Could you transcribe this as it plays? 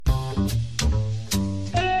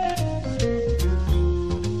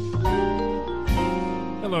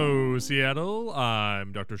Hello, Seattle.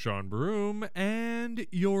 I'm Dr. Sean Broom, and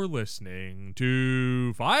you're listening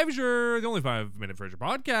to Fivesier, the only 5-minute Frasier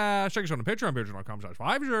podcast. Check us out on Patreon,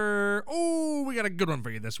 patreon.com/Fivesier. Oh, we got a good one for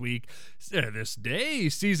you this week. This day,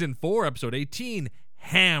 Season 4, Episode 18,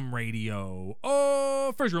 Ham Radio.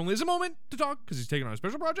 Oh, Frasier only has a moment to talk because he's taking on a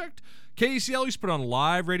special project. KCL used to put on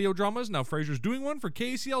live radio dramas. Now Frasier's doing one for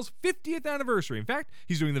KCL's 50th anniversary. In fact,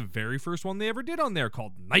 he's doing the very first one they ever did on there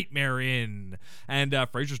called Nightmare Inn. And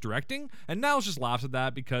Frasier's directing, and Niles just laughs at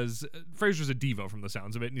that because Frasier's a diva from the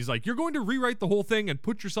sounds of it. And he's like, you're going to rewrite the whole thing and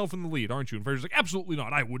put yourself in the lead, aren't you? And Frasier's like, absolutely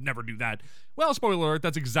not. I would never do that. Well, spoiler alert,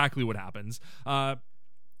 that's exactly what happens.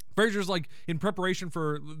 Frasier's like in preparation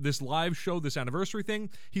for this live show, this anniversary thing.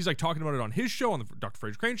 He's like talking about it on his show, on the Dr.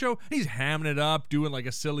 Frasier Crane show. And he's hamming it up, doing like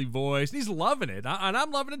a silly voice, and he's loving it. And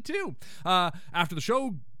I'm loving it too. After the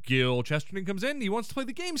show, Gil Chesterton comes in. He wants to play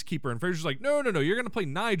the gameskeeper, and Frasier's like, no, you're gonna play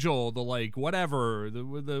Nigel, the like whatever,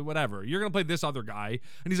 the whatever. You're gonna play this other guy.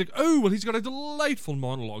 And he's like, oh well, he's got a delightful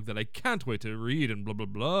monologue that I can't wait to read, and blah blah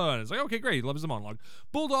blah. And it's like, okay, great, he loves the monologue.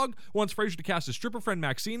 Bulldog wants Frasier to cast his stripper friend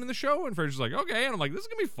Maxine in the show, and Frasier's like, okay. And I'm like, this is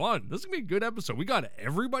gonna be fun. This is gonna be a good episode. We got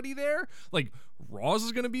everybody there. Like Roz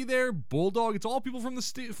is gonna be there. Bulldog. It's all people from the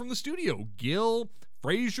studio. Gil,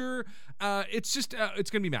 Frasier. It's just it's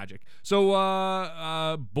gonna be magic. So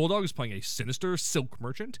Bulldog is playing a sinister silk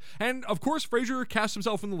merchant, and of course Frasier casts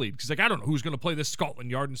himself in the lead because he's like, I don't know who's gonna play this Scotland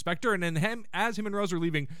Yard inspector. And then him and Roz are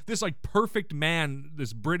leaving, this like perfect man,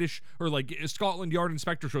 this British or like Scotland Yard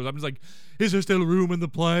inspector shows up and he's like, is there still room in the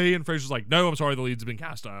play? And Frasier's like, no, I'm sorry, the lead's been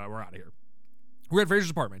cast. We're out of here. We're at Frasier's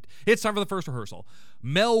apartment. It's time for the first rehearsal.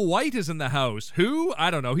 Mel White is in the house. Who? I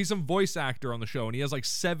don't know. He's some voice actor on the show, and he has like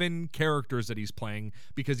 7 characters that he's playing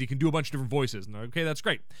because he can do a bunch of different voices. And okay, that's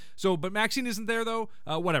great. So, but Maxine isn't there though.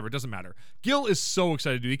 Whatever, it doesn't matter. Gil is so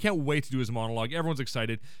excited to do. He can't wait to do his monologue. Everyone's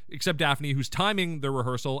excited except Daphne, who's timing their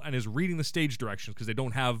rehearsal and is reading the stage directions because they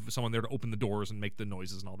don't have someone there to open the doors and make the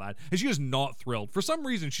noises and all that. And she is not thrilled. For some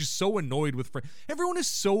reason, she's so annoyed with everyone is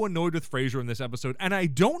so annoyed with Frasier in this episode, and I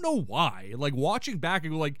don't know why. Like watching back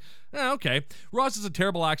and go like, okay. Ross has a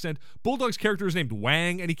terrible accent. Bulldog's character is named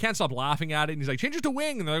Wang, and he can't stop laughing at it. And he's like, change it to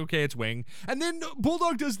Wing. And they're like, okay, it's Wing. And then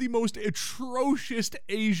Bulldog does the most atrocious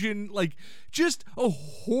Asian, like, just a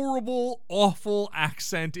horrible, awful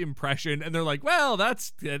accent impression. And they're like, well,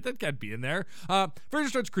 that can't be in there. Frasier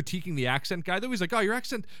starts critiquing the accent guy, though. He's like, oh, your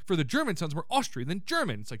accent for the German sounds more Austrian than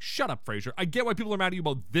German. It's like, shut up, Frasier. I get why people are mad at you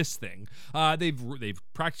about this thing. They've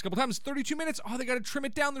practiced a couple times. 32 minutes. Oh, they got to trim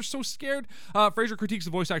it down. They're so scared. Frasier critiques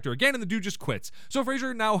the voice actor again, and the dude just quits. So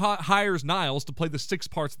Frasier now hires Niles to play the 6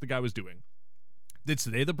 parts that the guy was doing. It's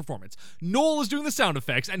the day of the performance. Noel is doing the sound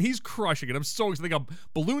effects, and he's crushing it. I'm so excited. They got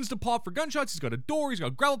balloons to pop for gunshots. He's got a door. He's got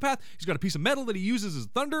a gravel path. He's got a piece of metal that he uses as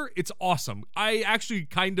thunder. It's awesome. I actually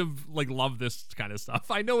kind of like love this kind of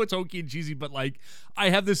stuff. I know it's hokey and cheesy, but like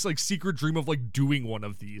I have this like secret dream of like doing one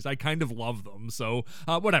of these. I kind of love them. So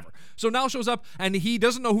whatever. So Niall shows up, and he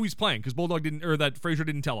doesn't know who he's playing because Bulldog didn't, or that Frasier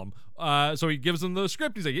didn't tell him. So he gives him the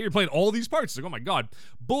script. He's like, yeah, you're playing all these parts. He's like, oh my god.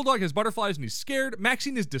 Bulldog has butterflies and he's scared.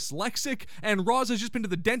 Maxine is dyslexic, and Roz has just been to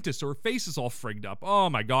the dentist, so her face is all frigged up. Oh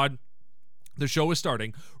my god. The show is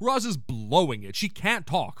starting. Roz is blowing it. She can't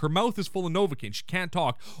talk. Her mouth is full of Novocaine. She can't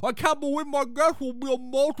talk. I can't believe my guest will be a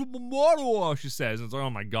multiple model, she says. And it's like, oh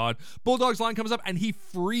my god. Bulldog's line comes up and he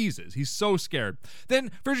freezes. He's so scared.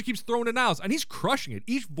 Then Frasier keeps throwing to Niles, and he's crushing it.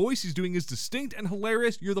 Each voice he's doing is distinct and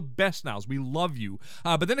hilarious. You're the best, Niles. We love you.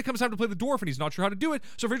 But then it comes time to play the dwarf, and he's not sure how to do it.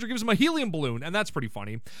 So Frasier gives him a helium balloon, and that's pretty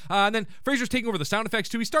funny. And then Frasier's taking over the sound effects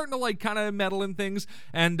too. He's starting to like kind of meddle in things.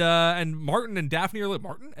 And Martin and Daphne are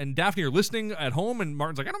listening at home, and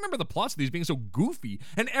Martin's like, I don't remember the plots of these being so goofy,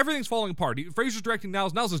 and everything's falling apart. Frasier's directing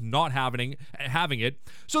Niles. Niles is not having it.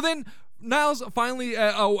 So then Niles finally,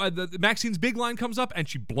 Maxine's big line comes up, and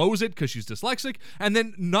she blows it because she's dyslexic. And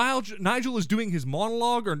then Nigel is doing his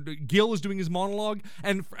monologue, or Gil is doing his monologue,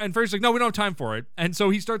 and Frasier's like, no, we don't have time for it. And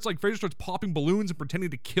so Frasier starts popping balloons and pretending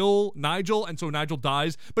to kill Nigel, and so Nigel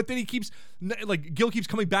dies. But then Gil keeps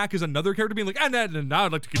coming back as another character, being like, and now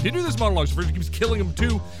I'd like to continue this monologue. So Frasier keeps killing him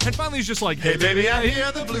too. And finally he's just like, hey baby, I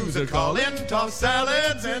hear the blues are calling, tossed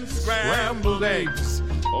salads and scrambled eggs.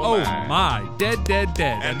 Oh my, dead.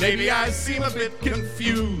 And maybe I seem a bit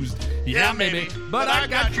confused. Yeah, maybe, but I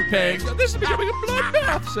got you pegged. This is becoming a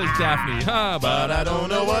bloodbath, says Daphne. But I don't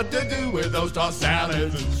know what to do with those tossed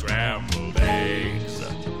salads and scrambled eggs.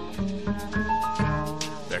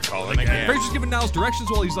 They're Calling again. Fraser's giving Niles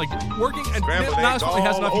directions while he's like working, and Scrambled Niles eggs finally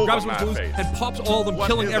has all enough. He grabs over some my balloons face. and pops all of them, What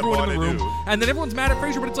killing is the everyone in the point room. to do? And then everyone's mad at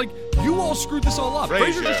Fraser, but it's like, you all screwed this all up.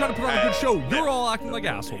 Fraser's just trying to put on a good show. You're all acting like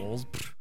assholes.